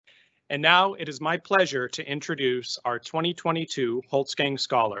And now it is my pleasure to introduce our 2022 Holtzgang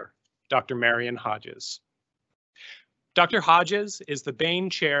Scholar, Dr. Marion Hodges. Dr. Hodges is the Bain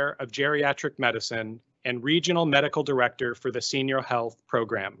Chair of Geriatric Medicine and Regional Medical Director for the Senior Health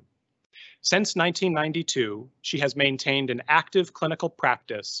Program. Since 1992, she has maintained an active clinical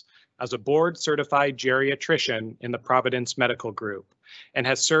practice as a board-certified geriatrician in the Providence Medical Group and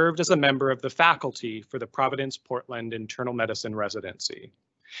has served as a member of the faculty for the Providence Portland Internal Medicine Residency.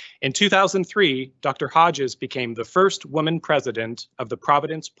 In 2003, Dr. Hodges became the first woman president of the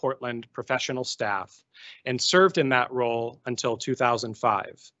Providence Portland professional staff and served in that role until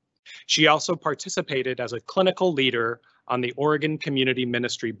 2005. She also participated as a clinical leader on the Oregon Community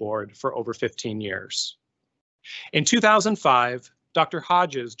Ministry Board for over 15 years. In 2005, Dr.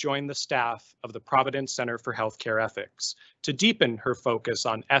 Hodges joined the staff of the Providence Center for Healthcare Ethics to deepen her focus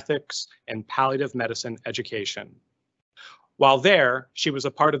on ethics and palliative medicine education. While there, she was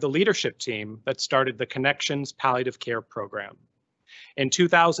a part of the leadership team that started the Connections Palliative Care Program. In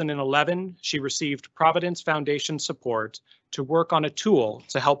 2011, she received Providence Foundation support to work on a tool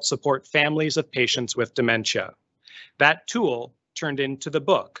to help support families of patients with dementia. That tool turned into the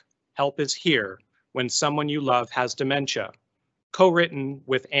book, Help is Here, When Someone You Love Has Dementia, co-written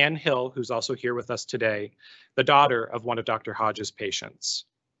with Anne Hill, who's also here with us today, the daughter of one of Dr. Hodges' patients.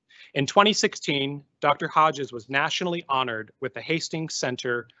 In 2016, Dr. Hodges was nationally honored with the Hastings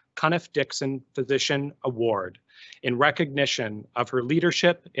Center Cunniff Dixon Physician Award in recognition of her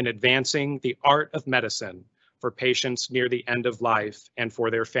leadership in advancing the art of medicine for patients near the end of life and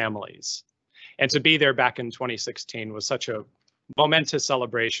for their families. And to be there back in 2016 was such a momentous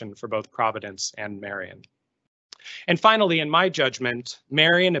celebration for both Providence and Marion. And finally, in my judgment,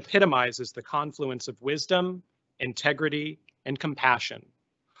 Marion epitomizes the confluence of wisdom, integrity, and compassion.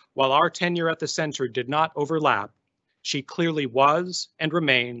 While our tenure at the center did not overlap, she clearly was and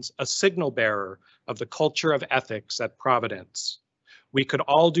remains a signal bearer of the culture of ethics at Providence. We could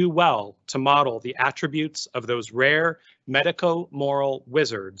all do well to model the attributes of those rare medico-moral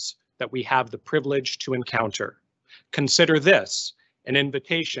wizards that we have the privilege to encounter. Consider this an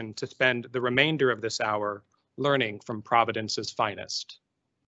invitation to spend the remainder of this hour learning from Providence's finest.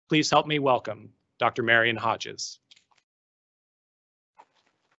 Please help me welcome Dr. Marion Hodges.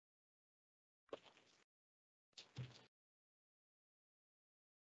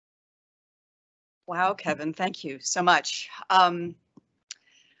 Wow, Kevin, thank you so much.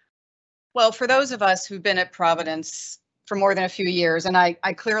 Well, for those of us who've been at Providence for more than a few years, and I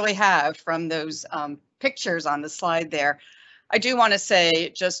clearly have from those pictures on the slide there, I do want to say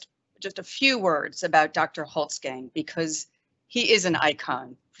just a few words about Dr. Holtzgang, because he is an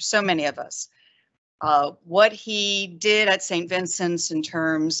icon for so many of us. What he did at St. Vincent's in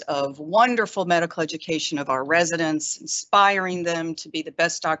terms of wonderful medical education of our residents, inspiring them to be the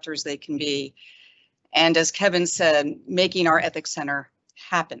best doctors they can be, and as Kevin said, making our ethics center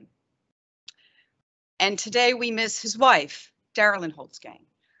happen. And today we miss his wife, Darylyn Holtzgang,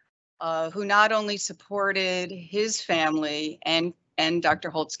 who not only supported his family and Dr.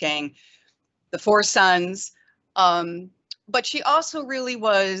 Holtzgang, the 4 sons, but she also really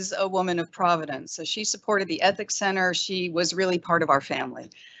was a woman of Providence. So she supported the Ethics Center. She was really part of our family.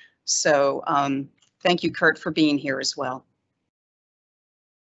 So thank you, Kurt, for being here as well.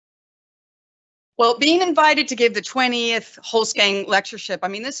 Well, being invited to give the 20th Holtzgang lectureship, I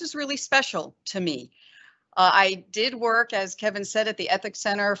mean, this is really special to me. I did work, as Kevin said, at the Ethics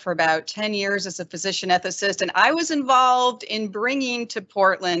Center for about 10 years as a physician ethicist, and I was involved in bringing to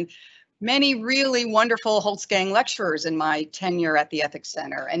Portland many really wonderful Holtzgang lecturers in my tenure at the Ethics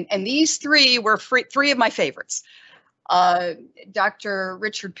Center. And these 3 were 3 of my favorites. Dr.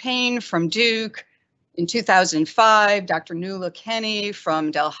 Richard Payne from Duke, in 2005, Dr. Nuala Kenny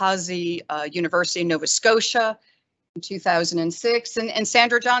from Dalhousie University, Nova Scotia, in 2006, and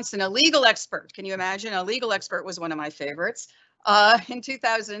Sandra Johnson, a legal expert. Can you imagine? A legal expert was one of my favorites in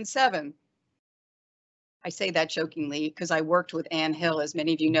 2007. I say that jokingly because I worked with Anne Hill, as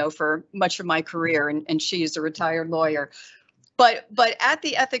many of you know, for much of my career, and she is a retired lawyer. But at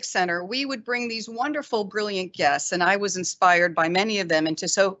the Ethics Center, we would bring these wonderful, brilliant guests, and I was inspired by many of them, and to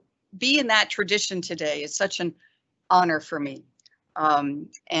so be in that tradition today is such an honor for me.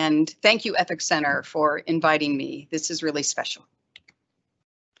 And thank you, Ethics Center, for inviting me. This is really special.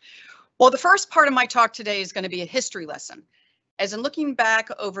 Well, the first part of my talk today is going to be a history lesson. As in looking back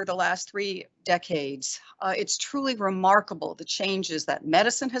over the last 3 decades, it's truly remarkable the changes that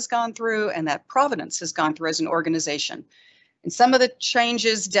medicine has gone through and that Providence has gone through as an organization. And some of the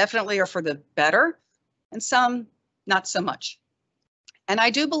changes definitely are for the better, and some not so much. And I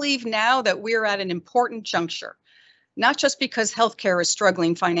do believe now that we're at an important juncture, not just because healthcare is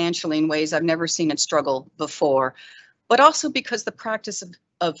struggling financially in ways I've never seen it struggle before, but also because the practice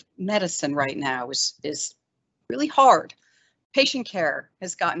of medicine right now is really hard. Patient care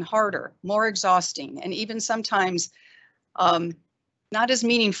has gotten harder, more exhausting, and even sometimes not as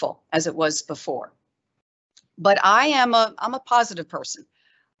meaningful as it was before. But I'm a positive person.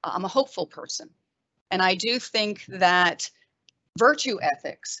 I'm a hopeful person. And I do think that virtue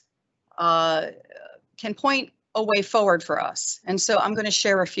ethics can point a way forward for us. And so I'm going to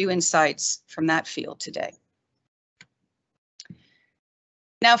share a few insights from that field today.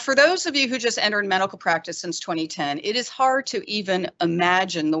 Now, for those of you who just entered medical practice since 2010, it is hard to even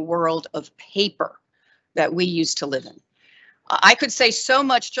imagine the world of paper that we used to live in. I could say so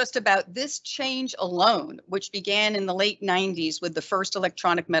much just about this change alone, which began in the late 90s with the first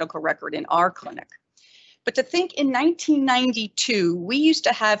electronic medical record in our clinic. But to think in 1992, we used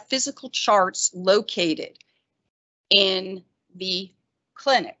to have physical charts located in the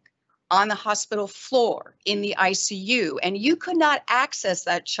clinic, on the hospital floor, in the ICU, and you could not access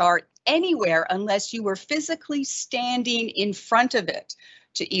that chart anywhere unless you were physically standing in front of it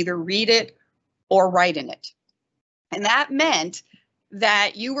to either read it or write in it. And that meant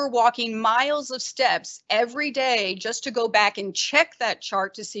that you were walking miles of steps every day just to go back and check that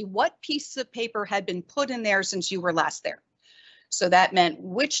chart to see what pieces of paper had been put in there since you were last there. So that meant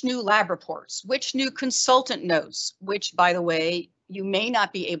which new lab reports, which new consultant notes, which, by the way, you may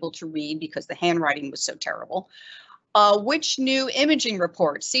not be able to read because the handwriting was so terrible, which new imaging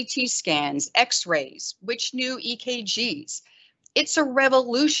reports, CT scans, x-rays, which new EKGs. It's a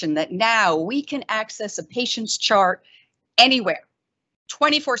revolution that now we can access a patient's chart anywhere,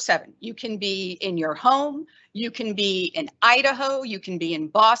 24/7. You can be in your home, you can be in Idaho, you can be in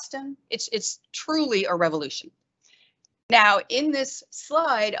Boston. It's truly a revolution. Now, in this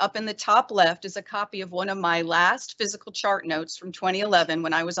slide up in the top left is a copy of one of my last physical chart notes from 2011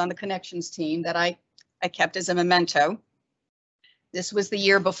 when I was on the connections team that I kept as a memento. This was the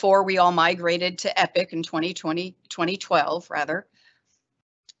year before we all migrated to Epic in 2012 rather.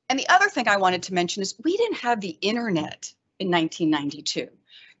 And the other thing I wanted to mention is we didn't have the internet in 1992.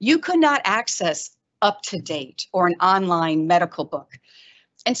 You could not access UpToDate or an online medical book.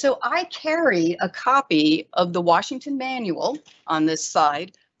 And so I carry a copy of the Washington Manual on this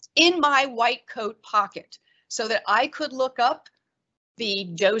side in my white coat pocket so that I could look up the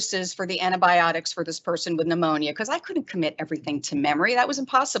doses for the antibiotics for this person with pneumonia, because I couldn't commit everything to memory. That was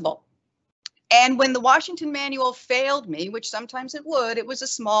impossible. And when the Washington Manual failed me, which sometimes it would, it was a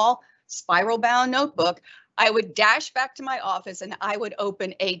small spiral bound notebook, I would dash back to my office and I would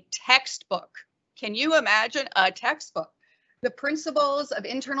open a textbook. Can you imagine a textbook? The Principles of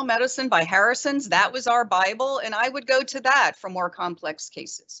Internal Medicine by Harrison's, that was our Bible, and I would go to that for more complex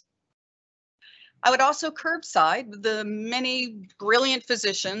cases. I would also curbside the many brilliant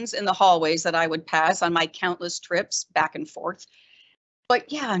physicians in the hallways that I would pass on my countless trips back and forth.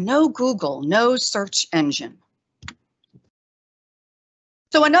 But yeah, no Google, no search engine.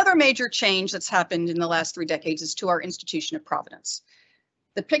 So another major change that's happened in the last 3 decades is to our institution of Providence.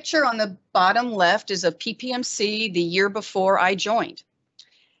 The picture on the bottom left is of PPMC the year before I joined.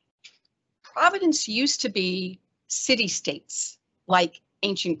 Providence used to be city-states like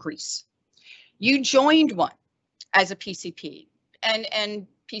ancient Greece. You joined one as a PCP, and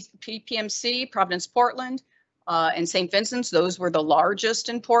PPMC, Providence Portland, and St. Vincent's, those were the largest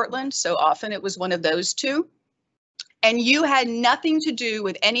in Portland, so often it was one of those two. And you had nothing to do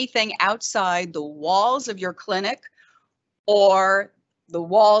with anything outside the walls of your clinic or the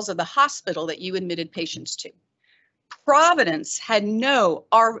walls of the hospital that you admitted patients to. Providence had no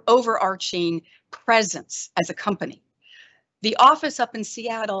overarching presence as a company. The office up in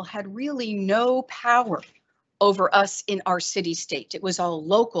Seattle had really no power over us in our city state. It was all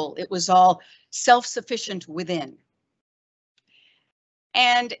local. It was all self-sufficient within.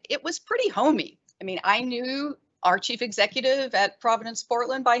 And it was pretty homey. I mean, I knew our chief executive at Providence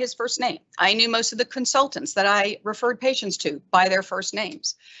Portland by his first name. I knew most of the consultants that I referred patients to by their first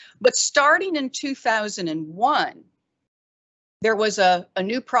names. But starting in 2001, there was a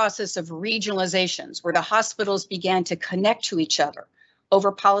new process of regionalizations where the hospitals began to connect to each other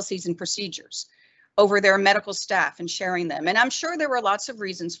over policies and procedures, over their medical staff and sharing them. And I'm sure there were lots of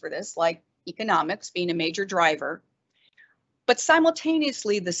reasons for this, like economics being a major driver. But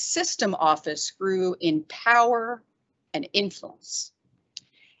simultaneously, the system office grew in power and influence.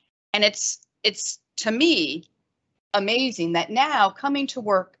 And it's to me, amazing that now coming to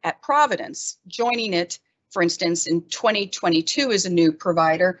work at Providence, joining it, for instance, in 2022 as a new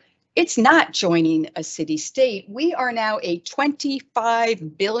provider, It's not joining a city-state. We are now a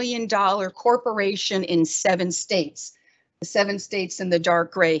 $25 billion corporation in 7 states, the 7 states in the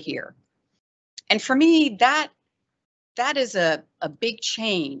dark gray here. And for me, that is a big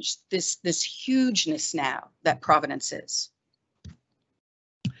change, this hugeness now that Providence is.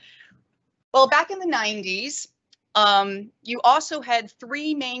 Well, back in the 90s, you also had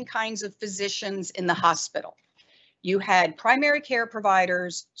 3 main kinds of physicians in the hospital. You had primary care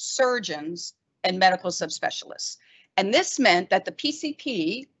providers, surgeons, and medical subspecialists. And this meant that the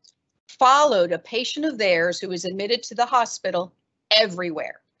PCP followed a patient of theirs who was admitted to the hospital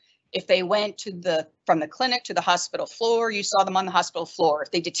everywhere. If they went from the clinic to the hospital floor, you saw them on the hospital floor. If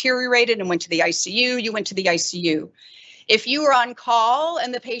they deteriorated and went to the ICU, you went to the ICU. If you were on call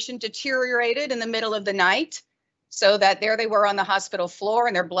and the patient deteriorated in the middle of the night, so that there they were on the hospital floor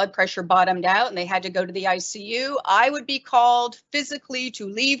and their blood pressure bottomed out and they had to go to the ICU, I would be called physically to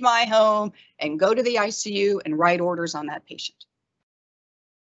leave my home and go to the ICU and write orders on that patient.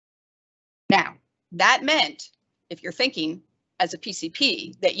 Now, that meant, if you're thinking as a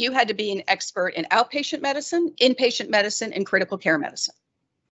PCP, that you had to be an expert in outpatient medicine, inpatient medicine, and critical care medicine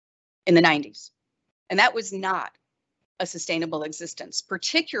in the 90s. And that was not a sustainable existence,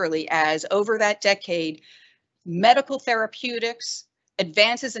 particularly as over that decade, medical therapeutics,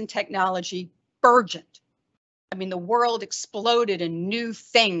 advances in technology burgeoned. I mean, the world exploded in new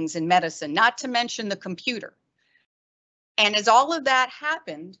things in medicine, not to mention the computer. And as all of that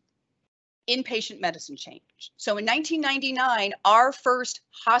happened, inpatient medicine changed. So in 1999, our first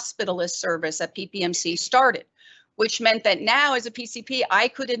hospitalist service at PPMC started, which meant that now as a PCP, I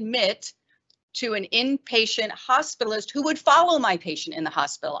could admit to an inpatient hospitalist who would follow my patient in the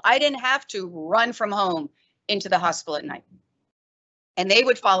hospital. I didn't have to run from home into the hospital at night. And they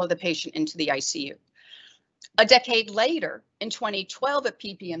would follow the patient into the ICU. A decade later, in 2012 at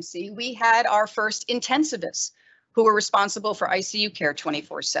PPMC, we had our first intensivists who were responsible for ICU care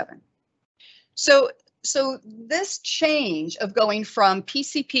 24/7. So this change of going from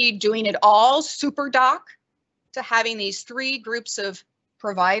PCP doing it all, super doc, to having these 3 groups of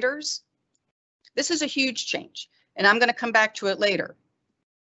providers, this is a huge change. And I'm going to come back to it later.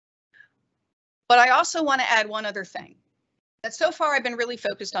 But I also want to add one other thing. That so far I've been really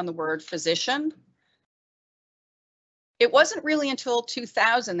focused on the word physician. It wasn't really until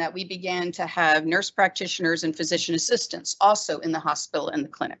 2000 that we began to have nurse practitioners and physician assistants also in the hospital and the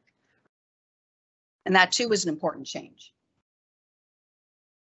clinic. And that too was an important change.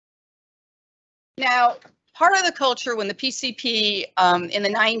 Now, part of the culture when the PCP in the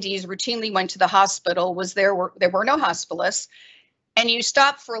 90s routinely went to the hospital was there were no hospitalists. And you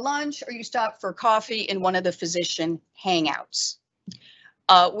stop for lunch or you stop for coffee in one of the physician hangouts.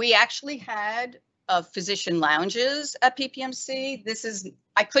 We actually had physician lounges at PPMC.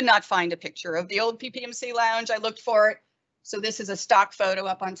 I could not find a picture of the old PPMC lounge. I looked for it. So this is a stock photo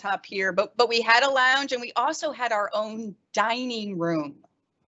up on top here, but we had a lounge and we also had our own dining room.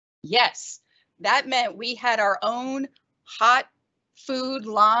 Yes, that meant we had our own hot food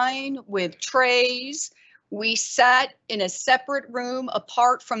line with trays. We sat in a separate room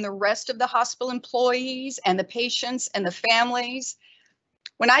apart from the rest of the hospital employees and the patients and the families.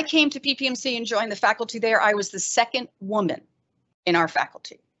 When I came to PPMC and joined the faculty there, I was the 2nd woman in our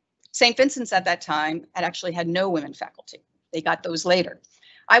faculty. St. Vincent's at that time had actually had no women faculty. They got those later.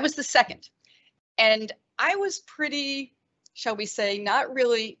 I was the 2nd. And I was pretty, shall we say, not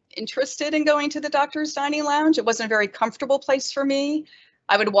really interested in going to the doctor's dining lounge. It wasn't a very comfortable place for me.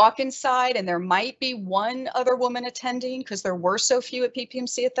 I would walk inside and there might be one other woman attending because there were so few at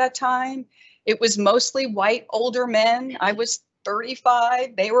PPMC at that time. It was mostly white, older men. I was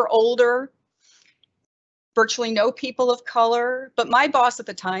 35, they were older, virtually no people of color. But my boss at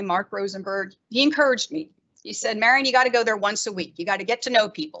the time, Mark Rosenberg, he encouraged me. He said, Marion, you got to go there once a week. You got to get to know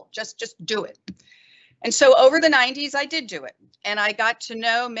people. Just do it. And so over the 90s, I did do it. And I got to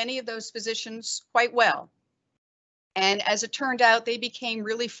know many of those physicians quite well. And as it turned out, they became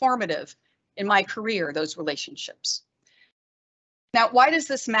really formative in my career, those relationships. Now, why does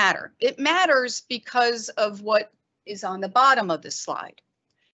this matter? It matters because of what is on the bottom of this slide.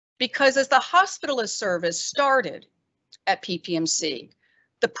 Because as the hospitalist service started at PPMC,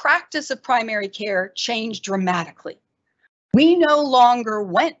 the practice of primary care changed dramatically. We no longer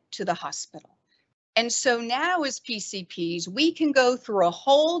went to the hospital. And so now as PCPs, we can go through a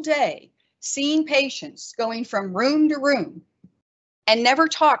whole day seeing patients going from room to room and never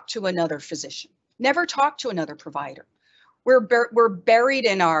talk to another physician, never talk to another provider. We're buried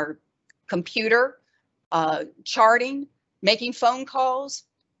in our computer, charting, making phone calls,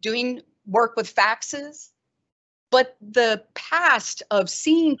 doing work with faxes. But the past of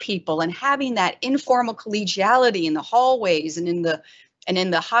seeing people and having that informal collegiality in the hallways and in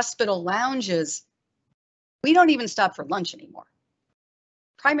the hospital lounges, we don't even stop for lunch anymore.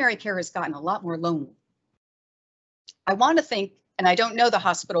 Primary care has gotten a lot more lonely. I want to think, and I don't know the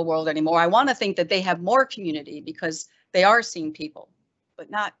hospital world anymore, I want to think that they have more community because they are seeing people,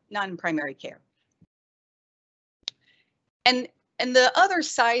 but not in primary care. And the other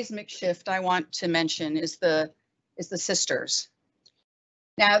seismic shift I want to mention is the sisters.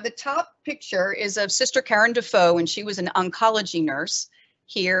 Now, the top picture is of Sister Karen Defoe, and she was an oncology nurse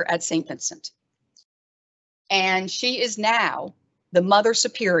here at St. Vincent. And she is now the Mother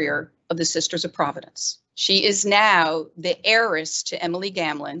Superior of the Sisters of Providence. She is now the heiress to Emily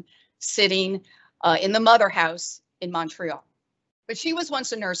Gamlin, sitting in the Mother House in Montreal. But she was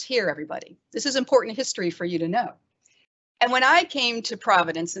once a nurse here, everybody. This is important history for you to know. And when I came to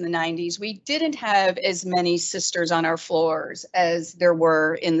Providence in the 90s, we didn't have as many sisters on our floors as there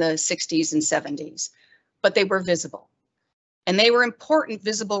were in the 60s and 70s, but they were visible. And they were important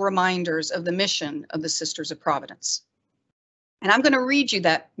visible reminders of the mission of the Sisters of Providence. And I'm going to read you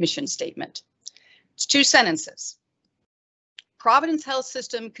that mission statement. It's 2 sentences. Providence Health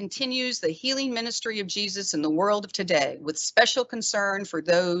System continues the healing ministry of Jesus in the world of today with special concern for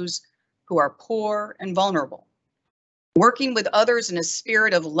those who are poor and vulnerable. Working with others in a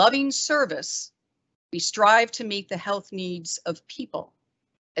spirit of loving service, we strive to meet the health needs of people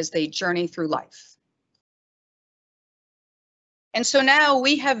as they journey through life. And so now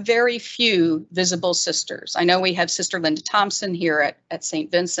we have very few visible sisters. I know we have Sister Linda Thompson here at St.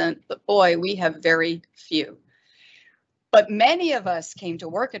 Vincent, but boy, we have very few. But many of us came to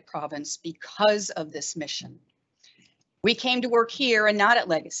work at Providence because of this mission. We came to work here and not at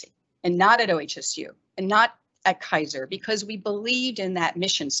Legacy, and not at OHSU, and not at Kaiser, because we believed in that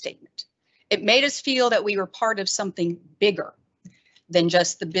mission statement. It made us feel that we were part of something bigger than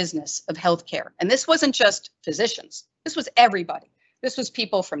just the business of healthcare. And this wasn't just physicians. This was everybody. This was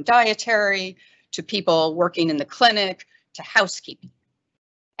people from dietary to people working in the clinic to housekeeping.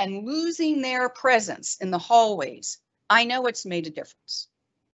 And losing their presence in the hallways, I know it's made a difference.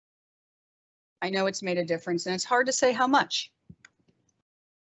 I know it's made a difference, and it's hard to say how much.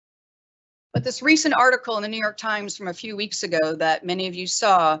 But this recent article in the New York Times from a few weeks ago that many of you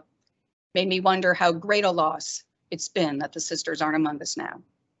saw made me wonder how great a loss it's been that the sisters aren't among us now.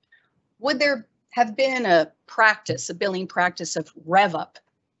 Would there have been a practice, a billing practice of rev-up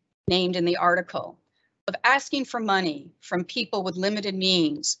named in the article, of asking for money from people with limited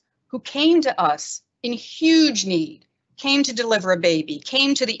means who came to us in huge need, came to deliver a baby,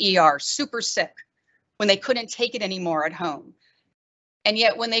 came to the ER super sick when they couldn't take it anymore at home? And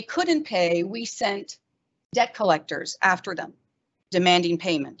yet when they couldn't pay, we sent debt collectors after them, demanding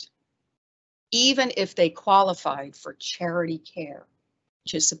payment, even if they qualified for charity care,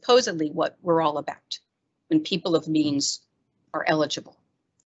 which is supposedly what we're all about when people of means are eligible,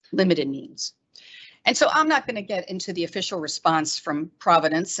 limited means. And so I'm not going to get into the official response from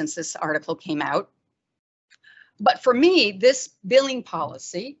Providence since this article came out. But for me, this billing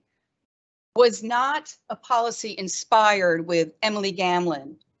policy was not a policy inspired with Emily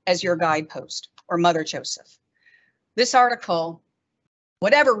Gamlin as your guidepost or Mother Joseph. This article,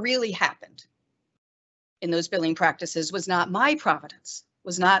 whatever really happened in those billing practices, was not my Providence,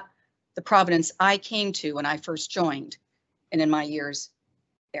 was not the Providence I came to when I first joined and in my years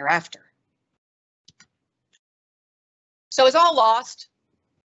thereafter. So is all lost?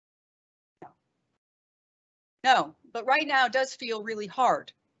 No, but right now it does feel really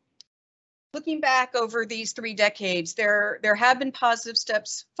hard. Looking back over these 3 decades, there have been positive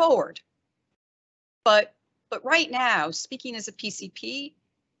steps forward. But right now, speaking as a PCP,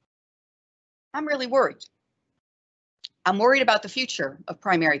 I'm really worried. I'm worried about the future of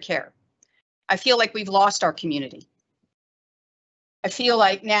primary care. I feel like we've lost our community. I feel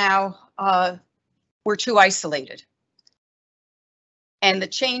like now we're too isolated. And the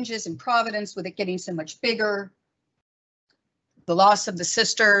changes in Providence, with it getting so much bigger, the loss of the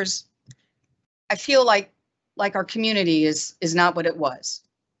sisters, I feel like our community is not what it was.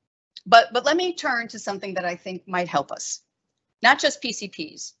 But let me turn to something that I think might help us. Not just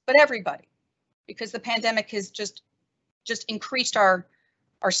PCPs, but everybody, because the pandemic has just increased our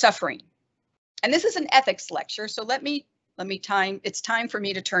suffering. And this is an ethics lecture, so it's time for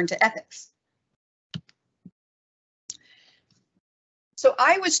me to turn to ethics. So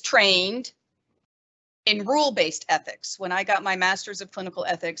I was trained in rule-based ethics when I got my Master's of Clinical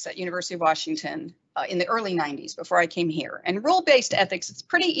Ethics at University of Washington in the early 90s before I came here. And rule-based ethics, it's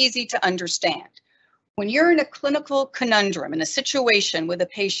pretty easy to understand. When you're in a clinical conundrum, in a situation with a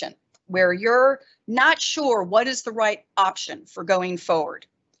patient, where you're not sure what is the right option for going forward.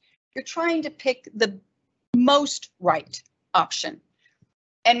 You're trying to pick the most right option.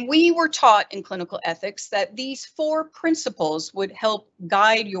 And we were taught in clinical ethics that these 4 principles would help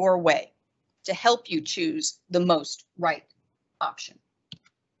guide your way to help you choose the most right option.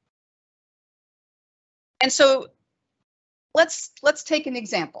 And so let's take an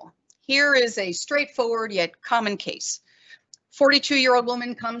example. Here is a straightforward yet common case. 42-year-old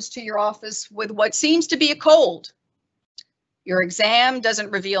woman comes to your office with what seems to be a cold. Your exam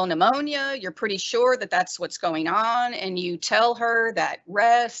doesn't reveal pneumonia. You're pretty sure that that's what's going on. And you tell her that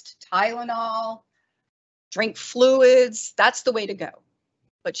rest, Tylenol, drink fluids, that's the way to go.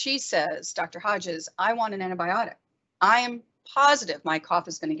 But she says, Dr. Hodges, I want an antibiotic. I am positive my cough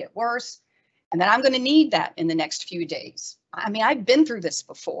is going to get worse and that I'm going to need that in the next few days. I mean, I've been through this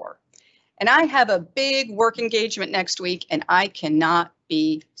before. And I have a big work engagement next week and I cannot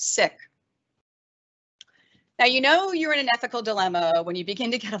be sick. Now, you know you're in an ethical dilemma when you begin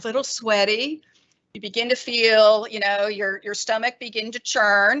to get a little sweaty, you begin to feel, your stomach begin to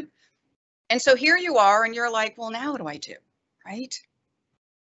churn. And so here you are and you're like, well, now what do I do, right?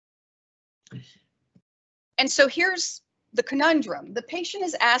 And so here's the conundrum. The patient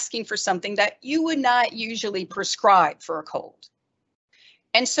is asking for something that you would not usually prescribe for a cold.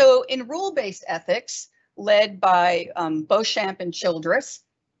 And so in rule-based ethics, led by Beauchamp and Childress,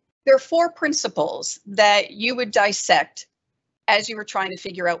 there are 4 principles that you would dissect as you were trying to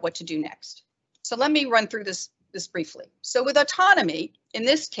figure out what to do next. So let me run through this briefly. So with autonomy, in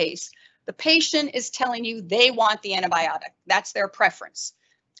this case, the patient is telling you they want the antibiotic. That's their preference.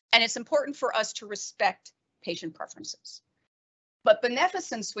 And it's important for us to respect patient preferences. But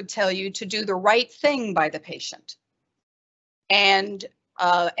beneficence would tell you to do the right thing by the patient. And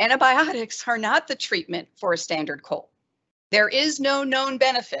antibiotics are not the treatment for a standard cold. There is no known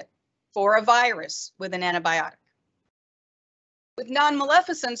benefit for a virus with an antibiotic. With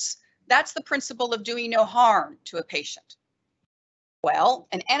non-maleficence, that's the principle of doing no harm to a patient. Well,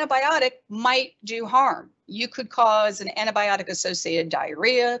 an antibiotic might do harm. You could cause an antibiotic-associated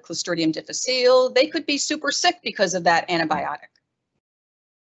diarrhea, Clostridium difficile. They could be super sick because of that antibiotic.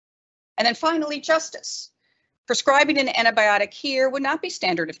 And then finally, justice. Prescribing an antibiotic here would not be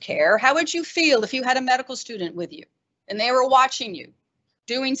standard of care. How would you feel if you had a medical student with you and they were watching you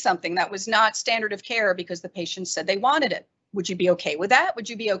doing something that was not standard of care because the patient said they wanted it? Would you be okay with that? Would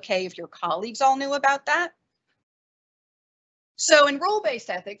you be okay if your colleagues all knew about that? So in rule-based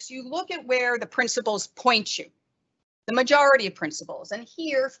ethics, you look at where the principles point you, the majority of principles. And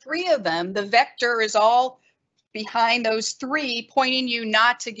here, 3 of them, the vector is all behind those 3, pointing you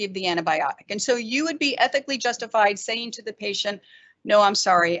not to give the antibiotic. And so you would be ethically justified saying to the patient, no, I'm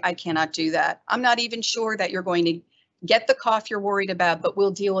sorry, I cannot do that. I'm not even sure that you're going to get the cough you're worried about, but we'll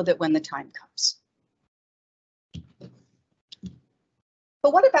deal with it when the time comes.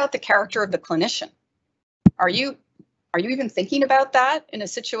 But what about the character of the clinician? Are you even thinking about that in a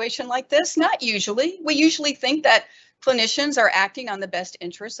situation like this? Not usually. We usually think that clinicians are acting on the best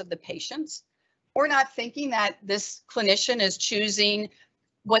interests of the patients. We're not thinking that this clinician is choosing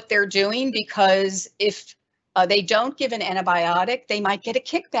what they're doing because if they don't give an antibiotic, they might get a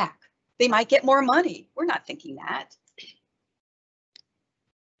kickback. They might get more money. We're not thinking that.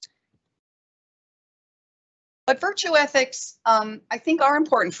 But virtue ethics, I think, are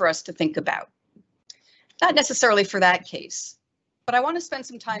important for us to think about. Not necessarily for that case, but I want to spend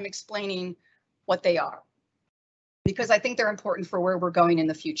some time explaining what they are, because I think they're important for where we're going in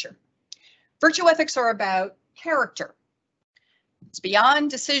the future. Virtue ethics are about character. It's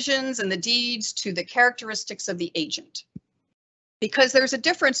beyond decisions and the deeds to the characteristics of the agent, because there's a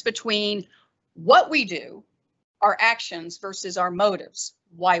difference between what we do, our actions, versus our motives,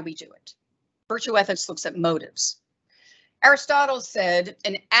 why we do it. Virtue ethics looks at motives. Aristotle said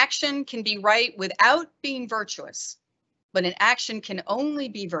an action can be right without being virtuous, but an action can only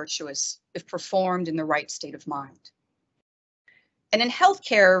be virtuous if performed in the right state of mind. And in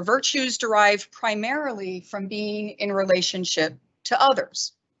healthcare, virtues derive primarily from being in relationship to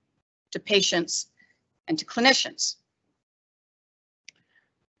others, to patients, and to clinicians.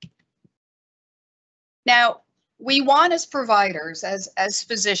 Now, we want as providers, as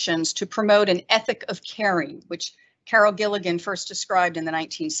physicians, to promote an ethic of caring, which Carol Gilligan first described in the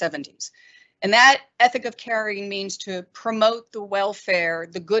 1970s. And that ethic of caring means to promote the welfare,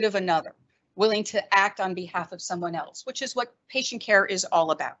 the good of another, willing to act on behalf of someone else, which is what patient care is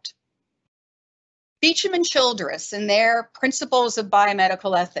all about. Beauchamp and Childress, in their Principles of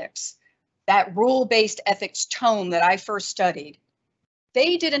Biomedical Ethics, that rule-based ethics tome that I first studied,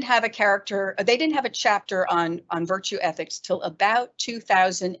 They didn't have a chapter on virtue ethics till about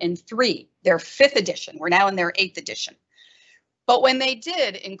 2003, their 5th edition. We're now in their 8th edition. But when they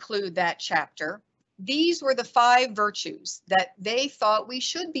did include that chapter, these were the 5 virtues that they thought we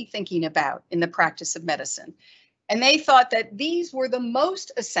should be thinking about in the practice of medicine. And they thought that these were the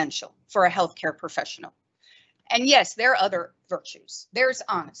most essential for a healthcare professional. And yes, there are other virtues. There's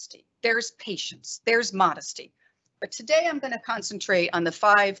honesty, there's patience, there's modesty. But today I'm going to concentrate on the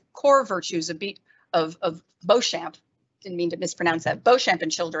 5 core virtues of Beauchamp, didn't mean to mispronounce that, Beauchamp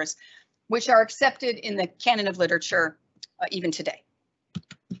and Childress, which are accepted in the canon of literature even today.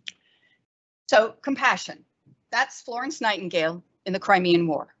 So compassion, that's Florence Nightingale in the Crimean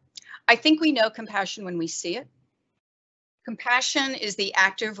War. I think we know compassion when we see it. Compassion is the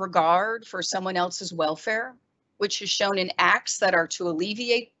active regard for someone else's welfare, which is shown in acts that are to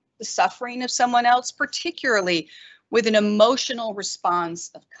alleviate the suffering of someone else, particularly with an emotional response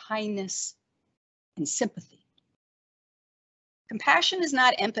of kindness and sympathy. Compassion is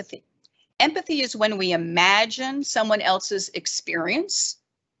not empathy. Empathy is when we imagine someone else's experience,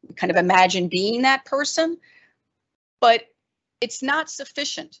 we kind of imagine being that person, but it's not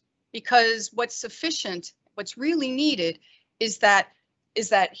sufficient, because what's really needed is that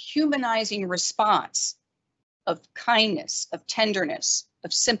humanizing response of kindness, of tenderness,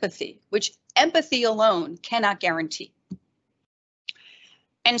 of sympathy, which empathy alone cannot guarantee.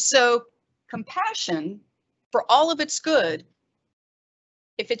 And so compassion, for all of its good,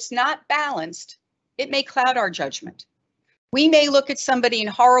 if it's not balanced, it may cloud our judgment. We may look at somebody in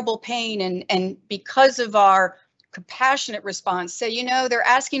horrible pain and because of our compassionate response, say, you know, they're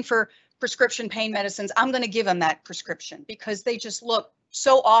asking for prescription pain medicines, I'm going to give them that prescription because they just look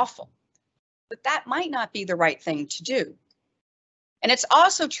so awful. But that might not be the right thing to do. And it's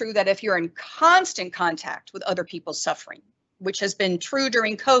also true that if you're in constant contact with other people's suffering, which has been true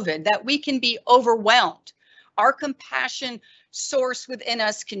during COVID, that we can be overwhelmed. Our compassion source within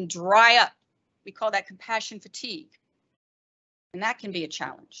us can dry up. We call that compassion fatigue. And that can be a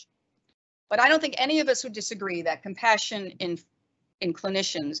challenge. But I don't think any of us would disagree that compassion in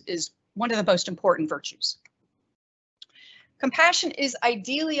clinicians is one of the most important virtues. Compassion is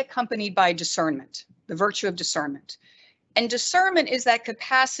ideally accompanied by discernment, the virtue of discernment. And discernment is that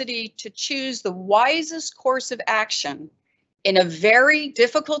capacity to choose the wisest course of action in a very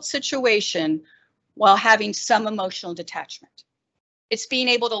difficult situation while having some emotional detachment. It's being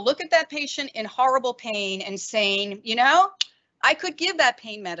able to look at that patient in horrible pain and saying, you know, I could give that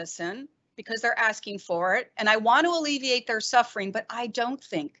pain medicine because they're asking for it, and I want to alleviate their suffering, but I don't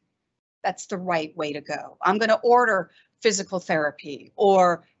think that's the right way to go. I'm going to order physical therapy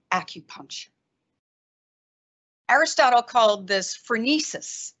or acupuncture. Aristotle called this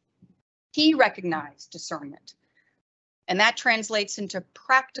phronesis. He recognized discernment, and that translates into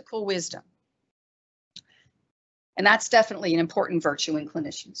practical wisdom. And that's definitely an important virtue in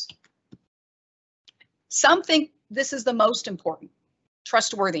clinicians. Some think this is the most important,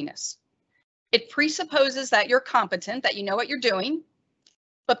 trustworthiness. It presupposes that you're competent, that you know what you're doing,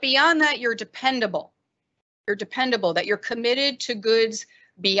 but beyond that, you're dependable. You're dependable, that you're committed to goods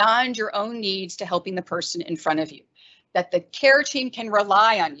beyond your own needs to helping the person in front of you, that the care team can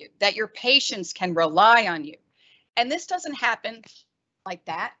rely on you, that your patients can rely on you. And this doesn't happen like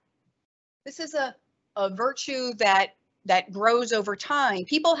that. This is a virtue that grows over time.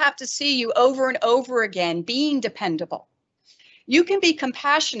 People have to see you over and over again being dependable. You can be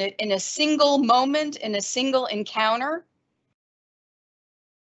compassionate in a single moment, in a single encounter,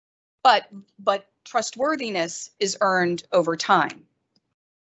 but trustworthiness is earned over time.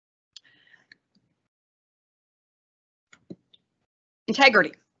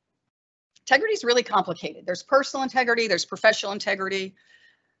 Integrity. Integrity is really complicated. There's personal integrity, there's professional integrity.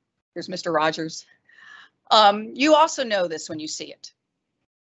 There's Mr. Rogers. You also know this when you see it.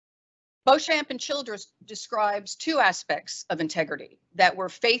 Beauchamp and Childress describes 2 aspects of integrity: that we're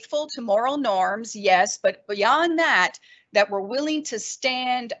faithful to moral norms, yes, but beyond that, that we're willing to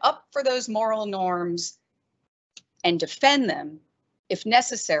stand up for those moral norms and defend them, if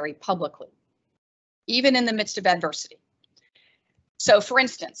necessary, publicly, even in the midst of adversity. So for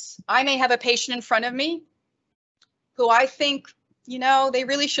instance, I may have a patient in front of me who I think, you know, they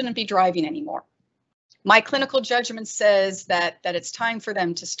really shouldn't be driving anymore. My clinical judgment says that it's time for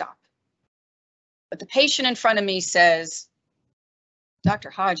them to stop. But the patient in front of me says, Dr.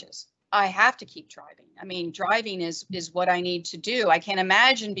 Hodges, I have to keep driving. I mean, driving is what I need to do. I can't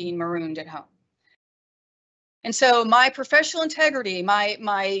imagine being marooned at home. And so my professional integrity,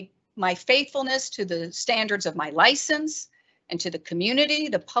 my faithfulness to the standards of my license and to the community,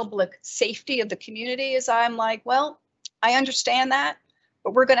 the public safety of the community, is I'm like, well, I understand that,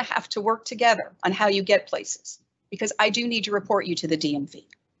 but we're going to have to work together on how you get places, because I do need to report you to the DMV.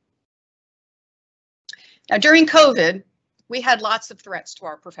 Now, during COVID, we had lots of threats to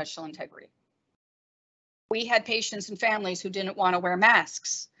our professional integrity. We had patients and families who didn't want to wear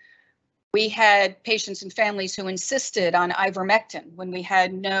masks. We had patients and families who insisted on ivermectin when we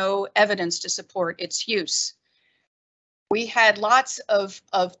had no evidence to support its use. We had lots of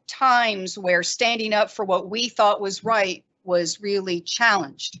times where standing up for what we thought was right was really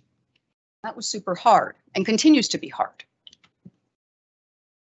challenged. That was super hard and continues to be hard.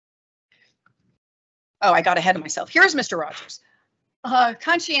 Oh, I got ahead of myself. Here's Mr. Rogers.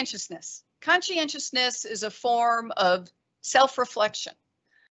 Conscientiousness. Conscientiousness is a form of self-reflection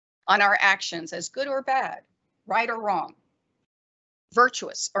on our actions, as good or bad, right or wrong,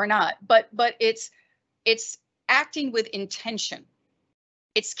 virtuous or not, but it's acting with intention.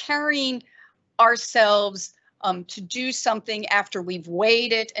 It's carrying ourselves to do something after we've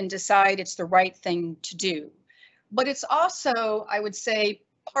weighed it and decide it's the right thing to do. But it's also, I would say,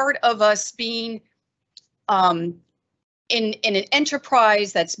 part of us being in an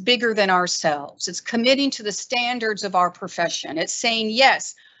enterprise that's bigger than ourselves. It's committing to the standards of our profession. It's saying,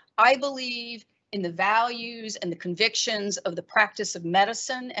 yes, I believe in the values and the convictions of the practice of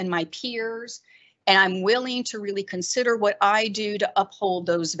medicine and my peers, and I'm willing to really consider what I do to uphold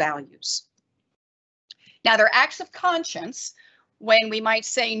those values. Now, there are acts of conscience when we might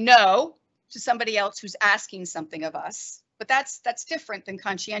say no to somebody else who's asking something of us, but that's different than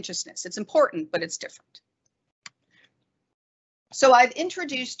conscientiousness. It's important, but it's different. So I've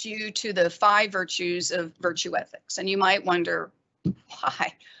introduced you to the 5 virtues of virtue ethics, and you might wonder,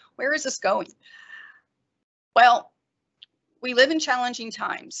 why? Where is this going? Well, we live in challenging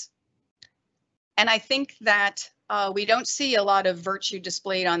times, and I think that we don't see a lot of virtue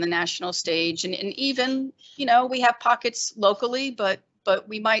displayed on the national stage, and even, you know, we have pockets locally, but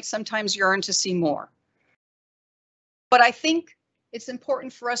we might sometimes yearn to see more. But I think it's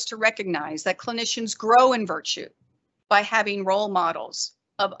important for us to recognize that clinicians grow in virtue by having role models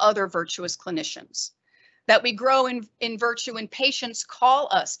of other virtuous clinicians, that we grow in virtue when patients call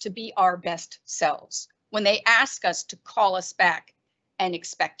us to be our best selves, when they ask us to call us back and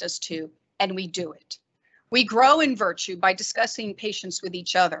expect us to, and we do it. We grow in virtue by discussing patients with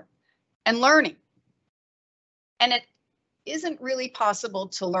each other and learning. And it isn't really possible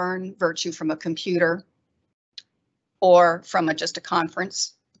to learn virtue from a computer or from just a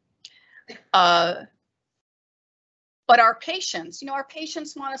conference. But our patients, you know, our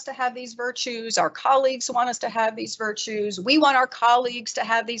patients want us to have these virtues. Our colleagues want us to have these virtues. We want our colleagues to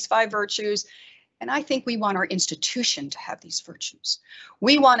have these 5 virtues. And I think we want our institution to have these virtues.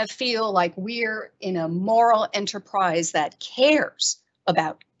 We want to feel like we're in a moral enterprise that cares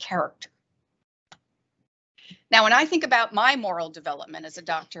about character. Now, when I think about my moral development as a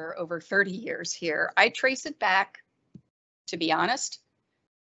doctor over 30 years here, I trace it back, to be honest,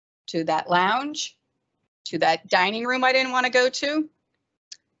 to that lounge, to that dining room I didn't want to go to,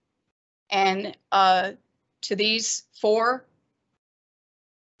 and to these 4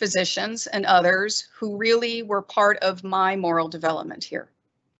 physicians and others who really were part of my moral development here.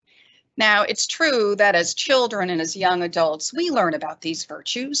 Now, it's true that as children and as young adults, we learn about these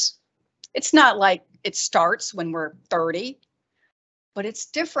virtues. It's not like it starts when we're 30, but it's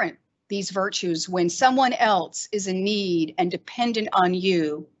different, these virtues, when someone else is in need and dependent on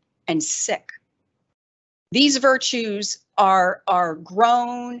you and sick. These virtues are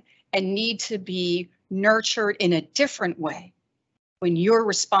grown and need to be nurtured in a different way when you're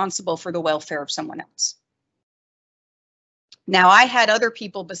responsible for the welfare of someone else. Now, I had other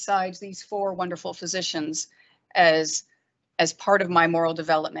people besides these 4 wonderful physicians as part of my moral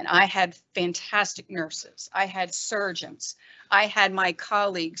development. I had fantastic nurses. I had surgeons. I had my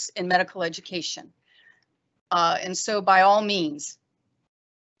colleagues in medical education. And so by all means,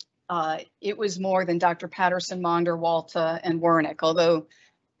 it was more than Dr. Patterson, Maunder, Walta, and Wernick, although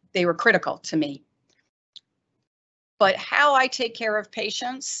they were critical to me. But how I take care of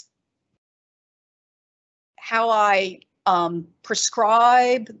patients, how I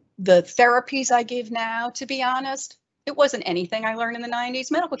prescribe the therapies I give now, to be honest, it wasn't anything I learned in the 90s.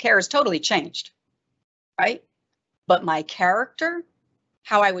 Medical care has totally changed, right? But my character,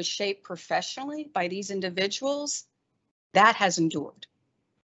 how I was shaped professionally by these individuals, that has endured.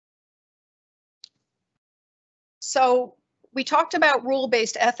 So we talked about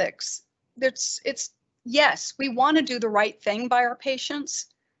rule-based ethics. Yes, we want to do the right thing by our patients.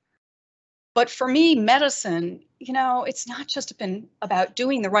 But for me, medicine, you know, it's not just been about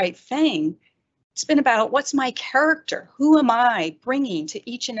doing the right thing. It's been about what's my character? Who am I bringing to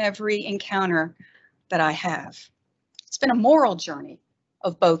each and every encounter that I have? It's been a moral journey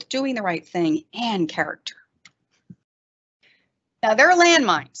of both doing the right thing and character. Now, there are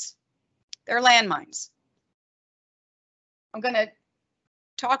landmines. There are landmines. I'm going to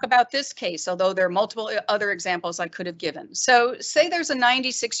talk about this case, although there are multiple other examples I could have given. So say there's a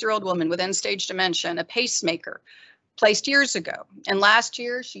 96-year-old woman with end-stage dementia and a pacemaker placed years ago. And last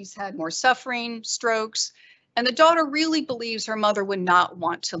year, she's had more suffering, strokes, and the daughter really believes her mother would not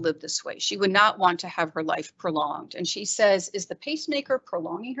want to live this way. She would not want to have her life prolonged. And she says, is the pacemaker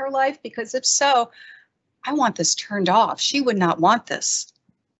prolonging her life? Because if so, I want this turned off. She would not want this.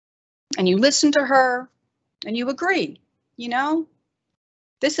 And you listen to her and you agree, you know,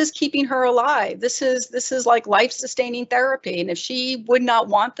 this is keeping her alive. This is like life-sustaining therapy. And if she would not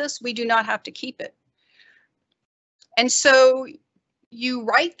want this, we do not have to keep it. And so you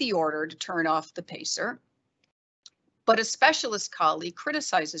write the order to turn off the pacer, but a specialist colleague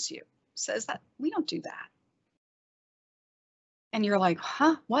criticizes you, says that we don't do that. And you're like,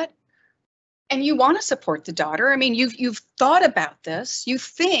 huh, what? And you want to support the daughter. I mean, you've thought about this. You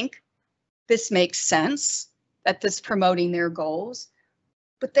think this makes sense, that this promoting their goals.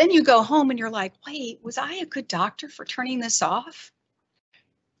 But then you go home and you're like, wait, was I a good doctor for turning this off?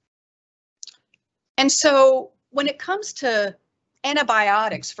 And so when it comes to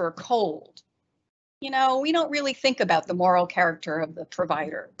antibiotics for a cold, you know, we don't really think about the moral character of the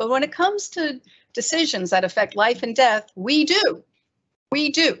provider. But when it comes to decisions that affect life and death, we do.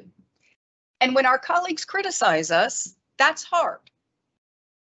 We do. And when our colleagues criticize us, that's hard.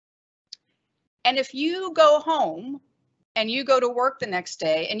 And if you go home and you go to work the next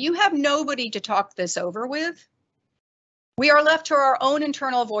day and you have nobody to talk this over with, we are left to our own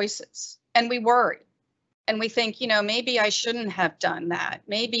internal voices and we worry. And we think, you know, maybe I shouldn't have done that.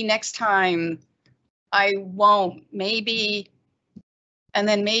 Maybe next time I won't. Maybe, and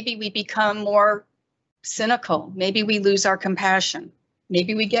then maybe we become more cynical. Maybe we lose our compassion.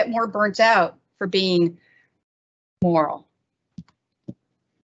 Maybe we get more burnt out for being moral.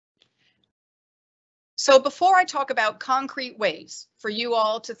 So before I talk about concrete ways for you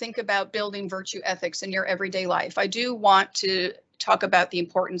all to think about building virtue ethics in your everyday life, I do want to talk about the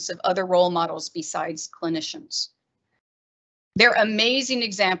importance of other role models besides clinicians. There are amazing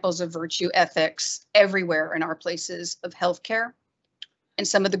examples of virtue ethics everywhere in our places of healthcare, and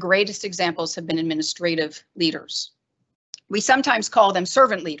some of the greatest examples have been administrative leaders. We sometimes call them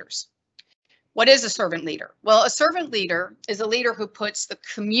servant leaders. What is a servant leader? Well, a servant leader is a leader who puts the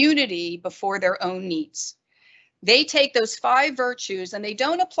community before their own needs. They take those 5 virtues and they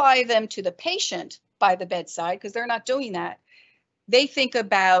don't apply them to the patient by the bedside because they're not doing that. They think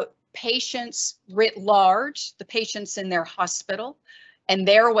about patients writ large, the patients in their hospital and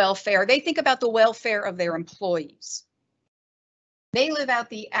their welfare. They think about the welfare of their employees. They live out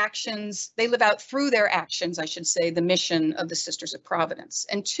the actions, they live out through their actions, I should say, the mission of the Sisters of Providence.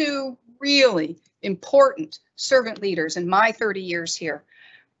 And 2 really important servant leaders in my 30 years here,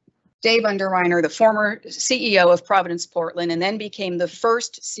 Dave Underreiner, the former CEO of Providence Portland, and then became the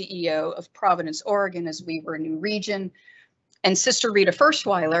first CEO of Providence, Oregon, as we were a new region, and Sister Rita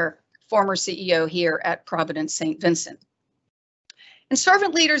Firstweiler, former CEO here at Providence St. Vincent. And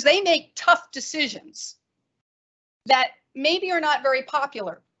servant leaders, they make tough decisions that maybe are not very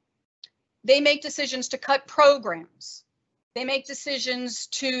popular. They make decisions to cut programs. They make decisions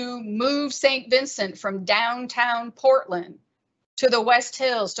to move St. Vincent from downtown Portland to the West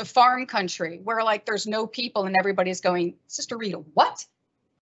Hills, to farm country, where like there's no people and everybody's going, Sister Rita, what?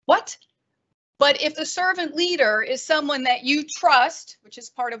 What? But if the servant leader is someone that you trust, which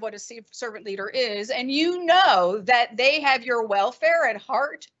is part of what a servant leader is, and you know that they have your welfare at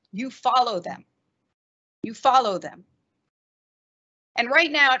heart, you follow them. You follow them. And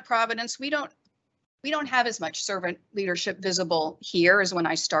right now at Providence, we don't have as much servant leadership visible here as when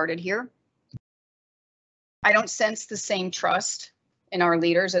I started here. I don't sense the same trust in our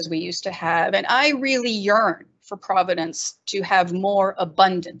leaders as we used to have. And I really yearn for Providence to have more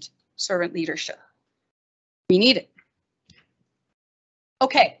abundant servant leadership. We need it.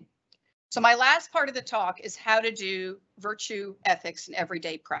 Okay, so my last part of the talk is how to do virtue ethics in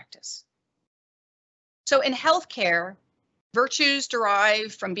everyday practice. So in healthcare, virtues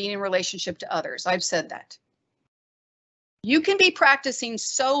derive from being in relationship to others. I've said that. You can be practicing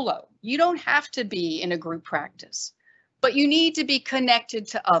solo. You don't have to be in a group practice, but you need to be connected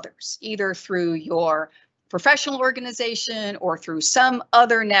to others, either through your professional organization or through some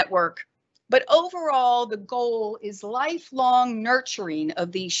other network. But overall, the goal is lifelong nurturing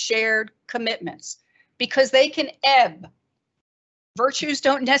of these shared commitments because they can ebb. Virtues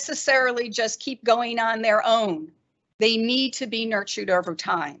don't necessarily just keep going on their own. They need to be nurtured over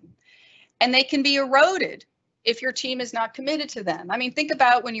time, and they can be eroded if your team is not committed to them. I mean, think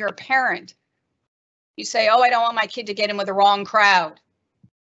about when you're a parent. You say, oh, I don't want my kid to get in with the wrong crowd,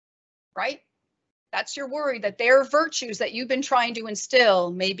 right? That's your worry that their virtues that you've been trying to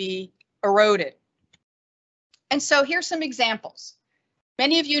instill may be eroded. And so here's some examples.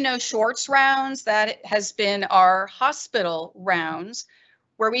 Many of you know Schwartz rounds. That has been our hospital rounds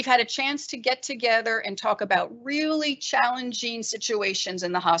where we've had a chance to get together and talk about really challenging situations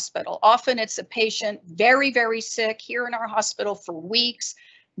in the hospital. Often it's a patient very, very sick here in our hospital for weeks,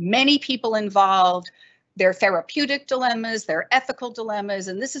 many people involved, their therapeutic dilemmas, their ethical dilemmas,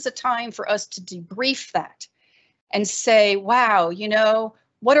 and this is a time for us to debrief that and say, wow, you know,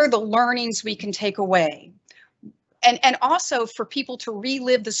 what are the learnings we can take away? And also for people to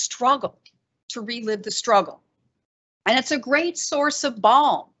relive the struggle, And it's a great source of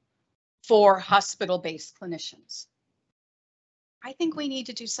balm for hospital-based clinicians. I think we need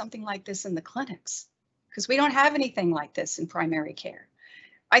to do something like this in the clinics because we don't have anything like this in primary care.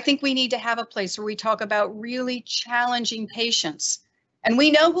 I think we need to have a place where we talk about really challenging patients, and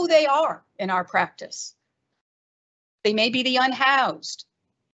we know who they are in our practice. They may be the unhoused.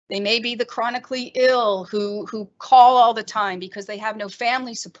 They may be the chronically ill who call all the time because they have no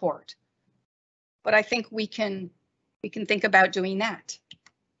family support. But I think we can think about doing that.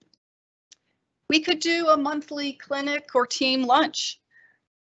 We could do a monthly clinic or team lunch.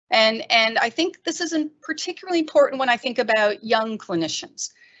 And I think this is particularly important when I think about young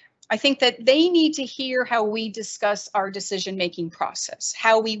clinicians. I think that they need to hear how we discuss our decision-making process,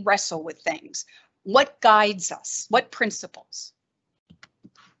 how we wrestle with things, what guides us, what principles.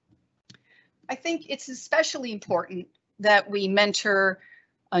 I think it's especially important that we mentor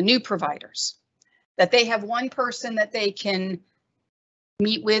new providers, that they have one person that they can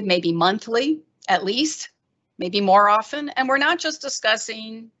meet with maybe monthly, at least, maybe more often. And we're not just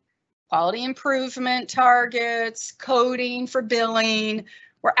discussing quality improvement targets, coding for billing.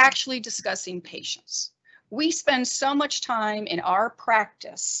 We're actually discussing patients. We spend so much time in our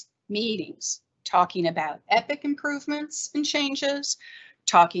practice meetings talking about EPIC improvements and changes,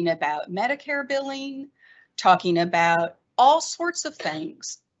 talking about Medicare billing, talking about all sorts of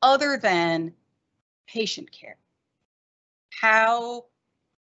things other than patient care. How,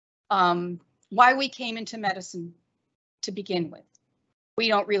 why we came into medicine to begin with. We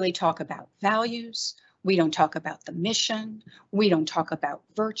don't really talk about values. We don't talk about the mission. We don't talk about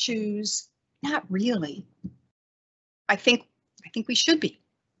virtues. Not really. I think we should be.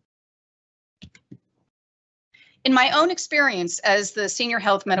 In my own experience as the Senior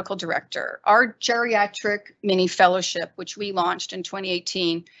Health Medical Director, our geriatric mini fellowship, which we launched in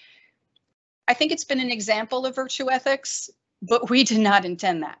 2018, I think it's been an example of virtue ethics, but we did not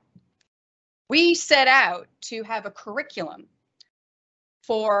intend that. We set out to have a curriculum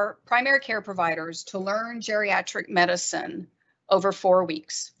for primary care providers to learn geriatric medicine over 4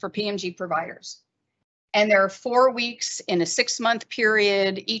 weeks for PMG providers. And there are 4 weeks in a 6-month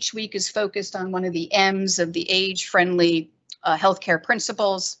period. Each week is focused on one of the M's of the age-friendly healthcare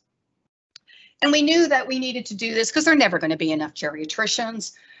principles. And we knew that we needed to do this because there are never going to be enough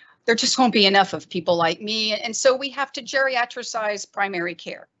geriatricians. There just won't be enough of people like me. And so we have to geriatricize primary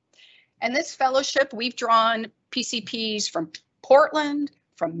care. And this fellowship, we've drawn PCPs from Portland,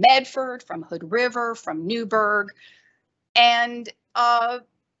 from Medford, from Hood River, from Newburgh, and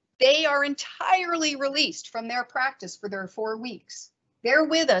they are entirely released from their practice for their 4 weeks. They're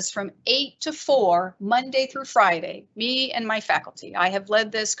with us from 8 to 4, Monday through Friday, me and my faculty. I have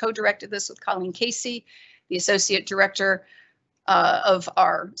led this, co-directed this with Colleen Casey, the Associate Director of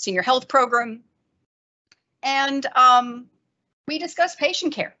our Senior Health Program. And we discuss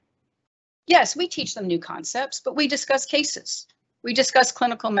patient care. Yes, we teach them new concepts, but we discuss cases. We discuss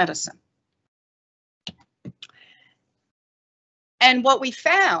clinical medicine. And what we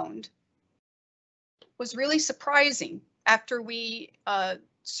found was really surprising after we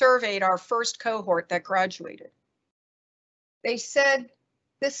surveyed our first cohort that graduated. They said,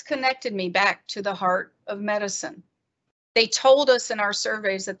 this connected me back to the heart of medicine. They told us in our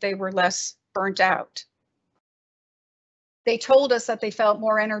surveys that they were less burnt out. They told us that they felt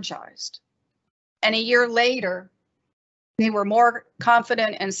more energized. And a year later, they were more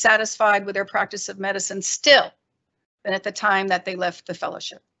confident and satisfied with their practice of medicine still than at the time that they left the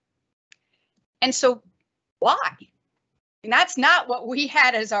fellowship. And so why? And that's not what we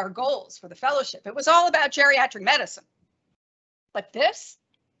had as our goals for the fellowship. It was all about geriatric medicine. But this,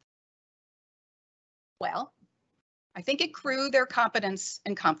 well, I think it grew their competence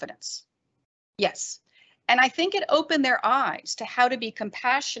and confidence. Yes. And I think it opened their eyes to how to be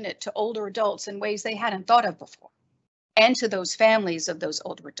compassionate to older adults in ways they hadn't thought of before. and to those families of those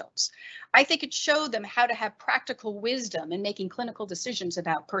older adults. I think it showed them how to have practical wisdom in making clinical decisions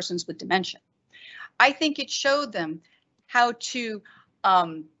about persons with dementia. I think it showed them how to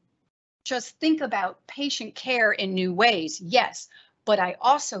just think about patient care in new ways, yes, but I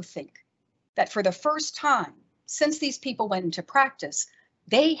also think that for the first time since these people went into practice,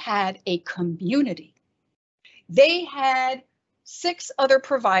 they had a community. They had 6 other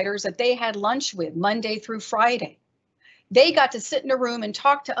providers that they had lunch with Monday through Friday. They got to sit in a room and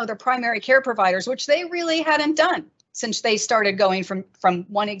talk to other primary care providers, which they really hadn't done since they started going from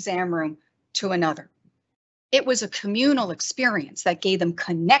one exam room to another. It was a communal experience that gave them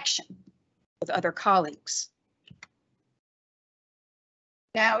connection with other colleagues.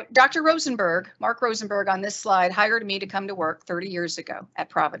 Now, Dr. Rosenberg, Mark Rosenberg on this slide, hired me to come to work 30 years ago at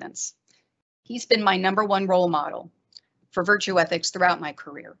Providence. He's been my #1 role model for virtue ethics throughout my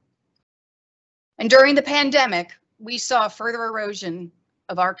career. And during the pandemic, we saw further erosion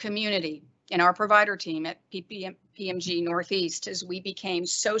of our community and our provider team at PMG Northeast as we became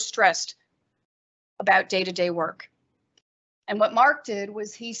so stressed about day-to-day work. And what Mark did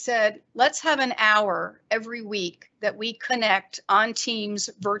was he said, let's have an hour every week that we connect on Teams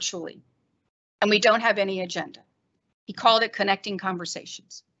virtually, and we don't have any agenda. He called it Connecting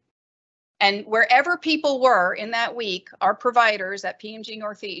Conversations. And wherever people were in that week, our providers at PMG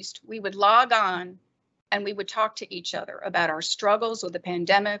Northeast, we would log on and we would talk to each other about our struggles with the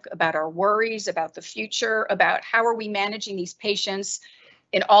pandemic, about our worries, about the future, about how are we managing these patients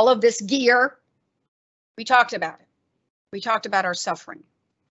in all of this gear. We talked about it. We talked about our suffering.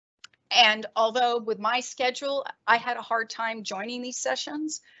 And although with my schedule, I had a hard time joining these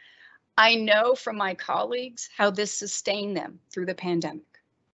sessions, I know from my colleagues how this sustained them through the pandemic.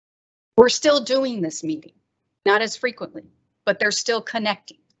 We're still doing this meeting, not as frequently, but they're still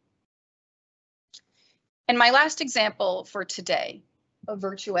connecting. And my last example for today of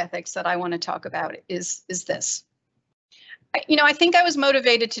virtue ethics that I want to talk about is this. I think I was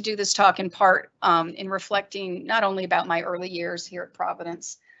motivated to do this talk in part in reflecting not only about my early years here at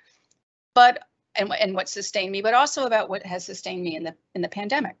Providence, but and what sustained me, but also about what has sustained me in the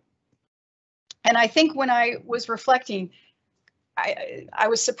pandemic. And I think when I was reflecting, I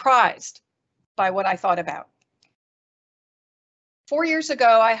was surprised by what I thought about. 4 years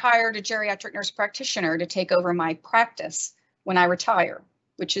ago, I hired a geriatric nurse practitioner to take over my practice when I retire,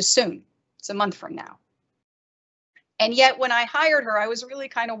 which is soon. It's a month from now. And yet when I hired her, I was really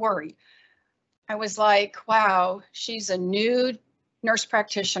kind of worried. I was like, wow, she's a new nurse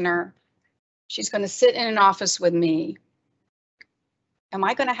practitioner. She's going to sit in an office with me. Am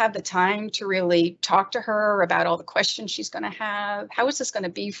I going to have the time to really talk to her about all the questions she's going to have? How is this going to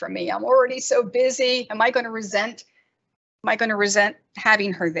be for me? I'm already so busy. Am I going to resent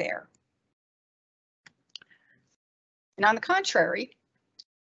having her there? And on the contrary,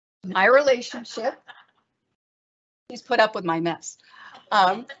 my relationship, he's put up with my mess.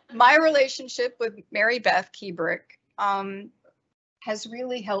 My relationship with Mary Beth Kiebrick has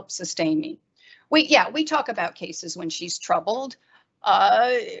really helped sustain me. We talk about cases when she's troubled.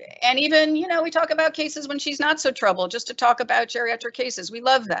 And even, we talk about cases when she's not so troubled, just to talk about geriatric cases. We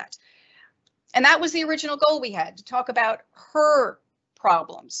love that. And that was the original goal we had, to talk about her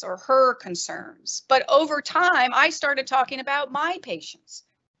problems or her concerns. But over time, I started talking about my patients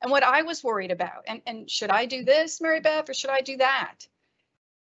and what I was worried about. And should I do this, Mary Beth, or should I do that?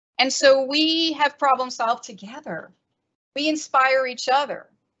 And so we have problem solved together. We inspire each other.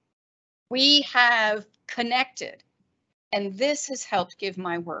 We have connected. And this has helped give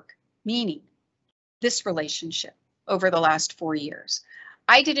my work meaning, this relationship over the last 4 years.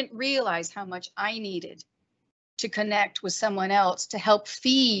 I didn't realize how much I needed to connect with someone else to help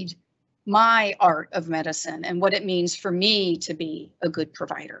feed my art of medicine and what it means for me to be a good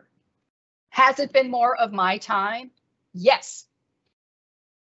provider. Has it been more of my time? Yes.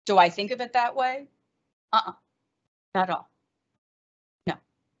 Do I think of it that way? Not at all. No.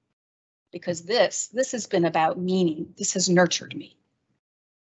 Because this has been about meaning. This has nurtured me.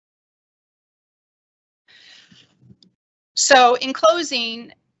 So in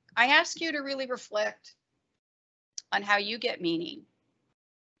closing, I ask you to really reflect on how you get meaning.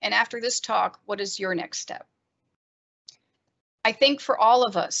 And after this talk, what is your next step? I think for all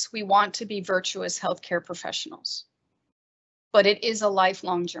of us, we want to be virtuous healthcare professionals, but it is a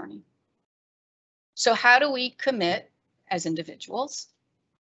lifelong journey. So how do we commit as individuals?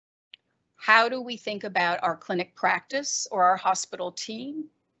 How do we think about our clinic practice or our hospital team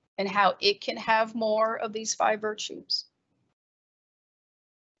and how it can have more of these 5 virtues?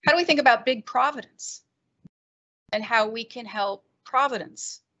 How do we think about Big Providence and how we can help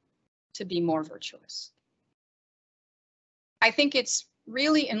Providence to be more virtuous? I think it's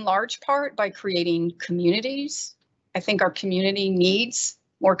really in large part by creating communities. I think our community needs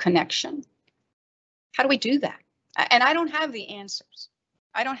more connection. How do we do that? And I don't have the answers.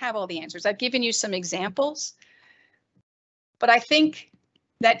 I don't have all the answers. I've given you some examples, but I think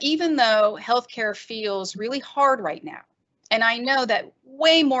that even though healthcare feels really hard right now, and I know that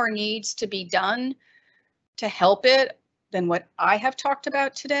way more needs to be done to help it than what I have talked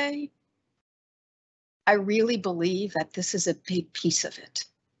about today, I really believe that this is a big piece of it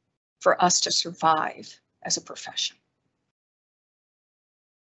for us to survive as a profession.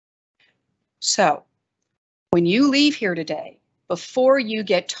 So when you leave here today, before you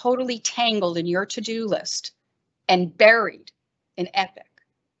get totally tangled in your to-do list and buried in Epic,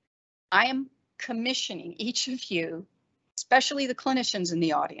 I am commissioning each of you, especially the clinicians in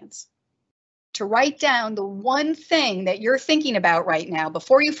the audience, to write down the one thing that you're thinking about right now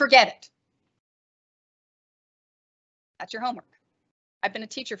before you forget it. That's your homework. I've been a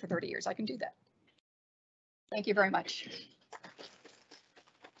teacher for 30 years. I can do that. Thank you very much.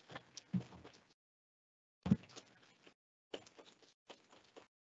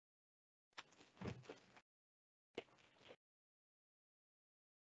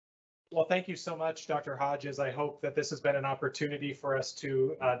 Well, thank you so much, Dr. Hodges. I hope that this has been an opportunity for us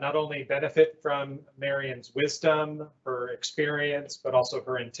to not only benefit from Marion's wisdom, her experience, but also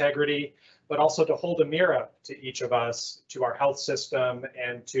her integrity, but also to hold a mirror up to each of us, to our health system,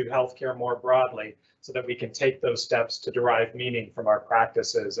 and to healthcare more broadly, so that we can take those steps to derive meaning from our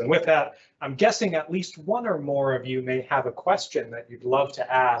practices. And with that, I'm guessing at least one or more of you may have a question that you'd love to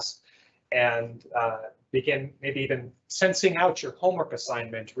ask, and begin maybe even sensing out your homework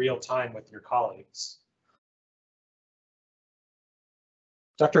assignment real time with your colleagues.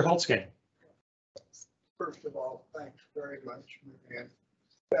 Dr. Holtzgang. First of all, thanks very much, Marianne.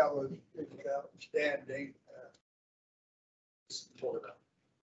 That was outstanding.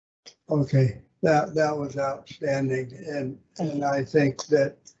 Okay, that was outstanding, and I think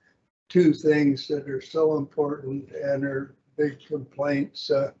that two things that are so important and are big complaints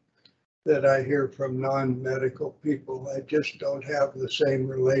that I hear from non-medical people. I just don't have the same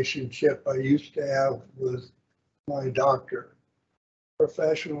relationship I used to have with my doctor.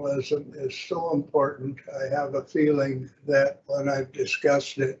 Professionalism is so important. I have a feeling that when I've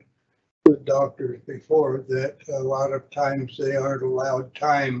discussed it with doctors before, that a lot of times they aren't allowed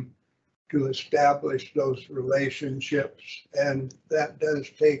time to establish those relationships, and that does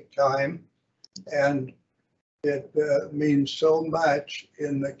take time. And it means so much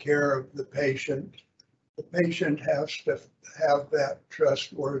in the care of the patient. The patient has to have that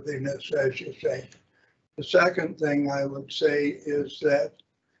trustworthiness, as you say. The second thing I would say is that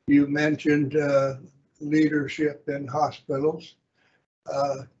you mentioned leadership in hospitals.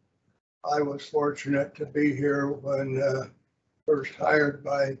 I was fortunate to be here when first hired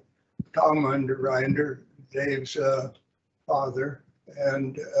by Tom Underreiner, Dave's father,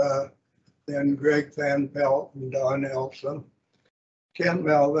 and then Greg Van Pelt and Don Elson. Ken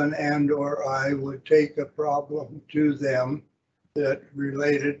Melvin and or I would take a problem to them that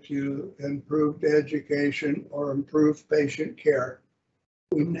related to improved education or improved patient care.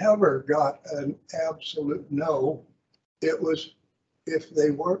 We never got an absolute no. It was, if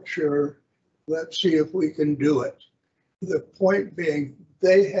they weren't sure, let's see if we can do it. The point being,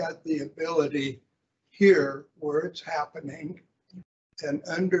 they had the ability here where it's happening and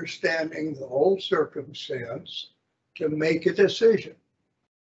understanding the whole circumstance to make a decision.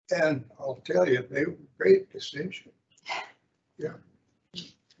 And I'll tell you, they were great decisions. Yeah.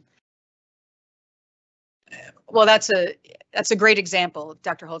 Well, that's a great example,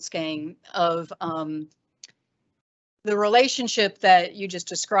 Dr. Holtzgang, of the relationship that you just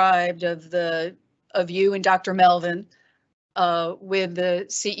described of you and Dr. Melvin with the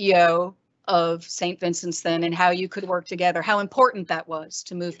CEO of St. Vincent's then, and how you could work together, how important that was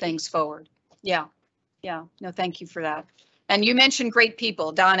to move things forward. Yeah. No, thank you for that. And you mentioned great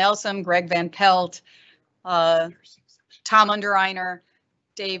people, Don Elson, Greg Van Pelt, Tom Underreiner,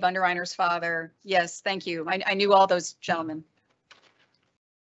 Dave Underreiner's father. Yes, thank you. I knew all those gentlemen.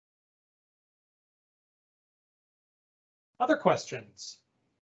 Other questions?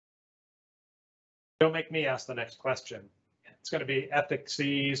 Don't make me ask the next question. It's going to be ethics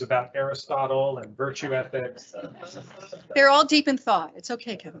about Aristotle and virtue ethics. They're all deep in thought. It's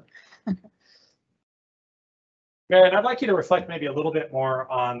okay, Kevin. Marion, I'd like you to reflect maybe a little bit more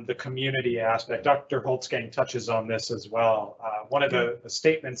on the community aspect. Dr. Holtzgang touches on this as well. One of the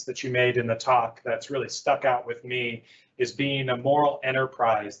statements that you made in the talk that's really stuck out with me is being a moral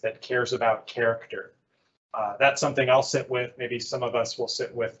enterprise that cares about character. That's something I'll sit with. Maybe some of us will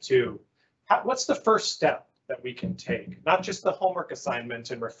sit with too. What's the first step that we can take? Not just the homework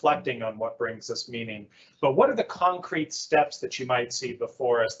assignment and reflecting on what brings us meaning, but what are the concrete steps that you might see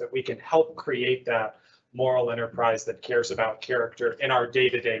before us that we can help create that moral enterprise that cares about character in our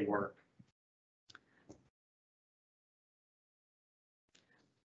day-to-day work?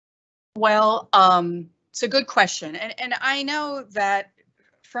 Well, it's a good question. And I know that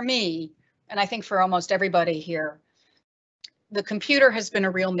for me, and I think for almost everybody here, the computer has been a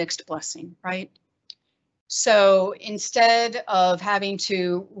real mixed blessing, right? So instead of having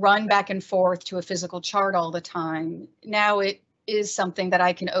to run back and forth to a physical chart all the time, now it is something that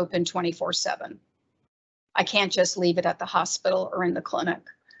I can open 24/7. I can't just leave it at the hospital or in the clinic.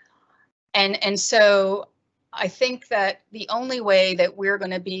 And so I think that the only way that we're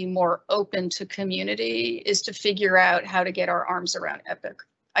going to be more open to community is to figure out how to get our arms around Epic.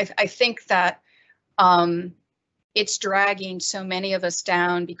 I think that it's dragging so many of us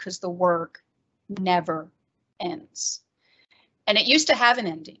down because the work never ends. And it used to have an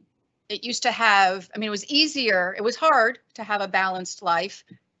ending. It used to have, I mean, it was easier, it was hard to have a balanced life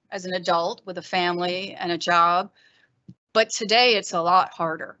as an adult with a family and a job, but today it's a lot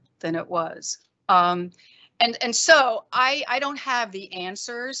harder than it was. And so I don't have the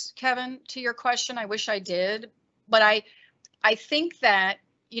answers, Kevin, to your question. I wish I did, but I think that,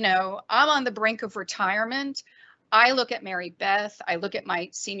 you know, I'm on the brink of retirement. I look at Mary Beth, I look at my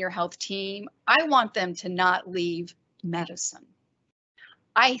senior health team. I want them to not leave medicine.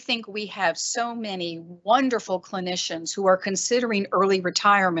 I think we have so many wonderful clinicians who are considering early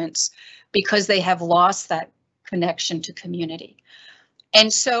retirements because they have lost that connection to community.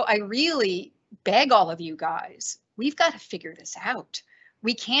 And so I really beg all of you guys, we've got to figure this out.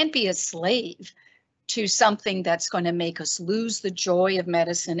 We can't be a slave to something that's going to make us lose the joy of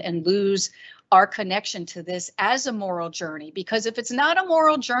medicine and lose our connection to this as a moral journey. Because if it's not a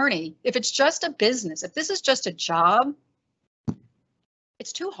moral journey, if it's just a business, if this is just a job,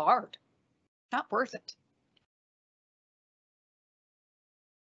 it's too hard, not worth it.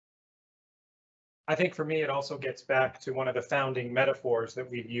 I think for me, it also gets back to one of the founding metaphors that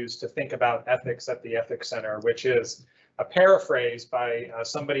we've used to think about ethics at the Ethics Center, which is a paraphrase by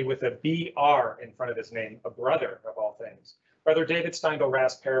somebody with a BR in front of his name, a brother of all things. Brother David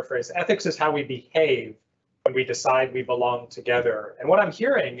Steindl-Rast paraphrase, ethics is how we behave when we decide we belong together. And what I'm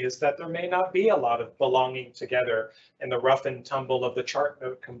hearing is that there may not be a lot of belonging together in the rough and tumble of the chart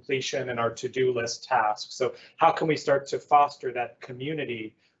note completion and our to-do list tasks. So how can we start to foster that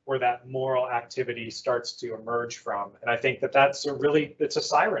community where that moral activity starts to emerge from? And I think that that's it's a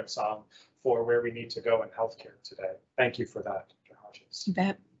siren song for where we need to go in healthcare today. Thank you for that, Dr. Hodges. You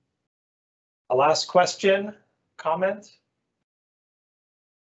bet. A last question, comment?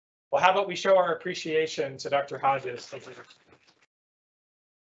 Well, how about we show our appreciation to Dr. Hodges?